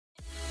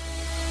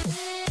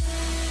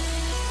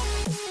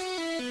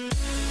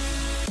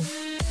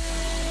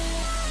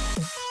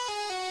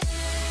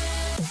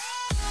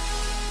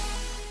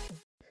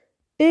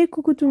Et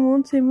coucou tout le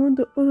monde, c'est Moon.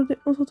 Aujourd'hui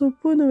on se retrouve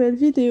pour une nouvelle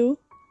vidéo.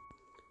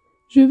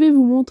 Je vais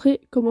vous montrer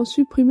comment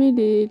supprimer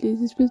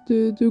les espèces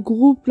de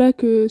groupes là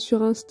que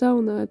sur Insta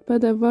on n'arrête pas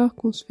d'avoir,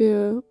 qu'on se fait,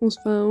 on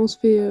se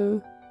fait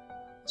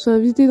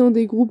inviter dans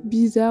des groupes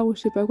bizarres ou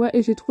je sais pas quoi.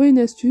 Et j'ai trouvé une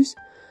astuce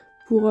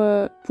pour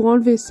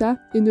enlever ça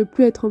et ne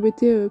plus être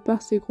embêté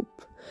par ces groupes.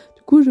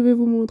 Du coup je vais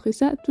vous montrer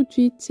ça tout de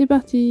suite, c'est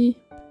parti.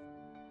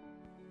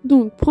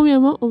 Donc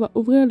premièrement on va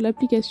ouvrir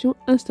l'application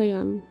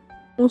Instagram.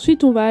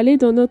 Ensuite, on va aller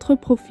dans notre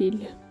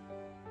profil.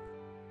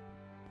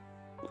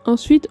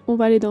 Ensuite, on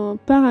va aller dans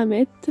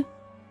Paramètres.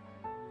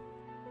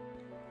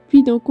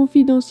 Puis dans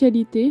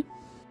Confidentialité.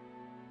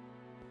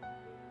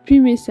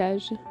 Puis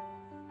Messages.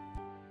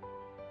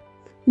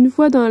 Une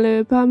fois dans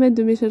le paramètre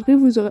de messagerie,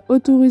 vous aurez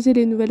autorisé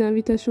les nouvelles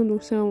invitations,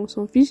 donc ça on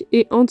s'en fiche.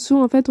 Et en dessous,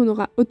 en fait, on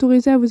aura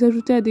autorisé à vous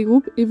ajouter à des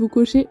groupes et vous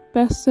cochez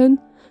personne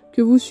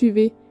que vous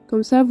suivez.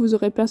 Comme ça, vous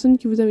aurez personne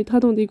qui vous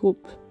invitera dans des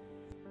groupes.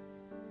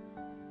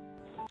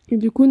 Et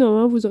du coup,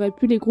 normalement, vous aurez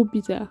plus les groupes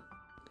bizarres.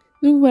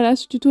 Donc voilà,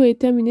 ce tuto est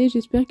terminé.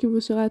 J'espère qu'il vous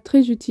sera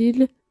très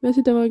utile.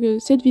 Merci d'avoir regardé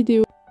cette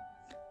vidéo.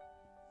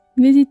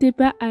 N'hésitez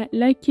pas à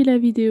liker la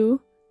vidéo,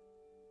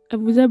 à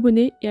vous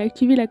abonner et à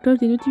activer la cloche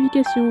des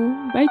notifications.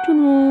 Bye tout le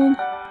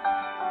monde!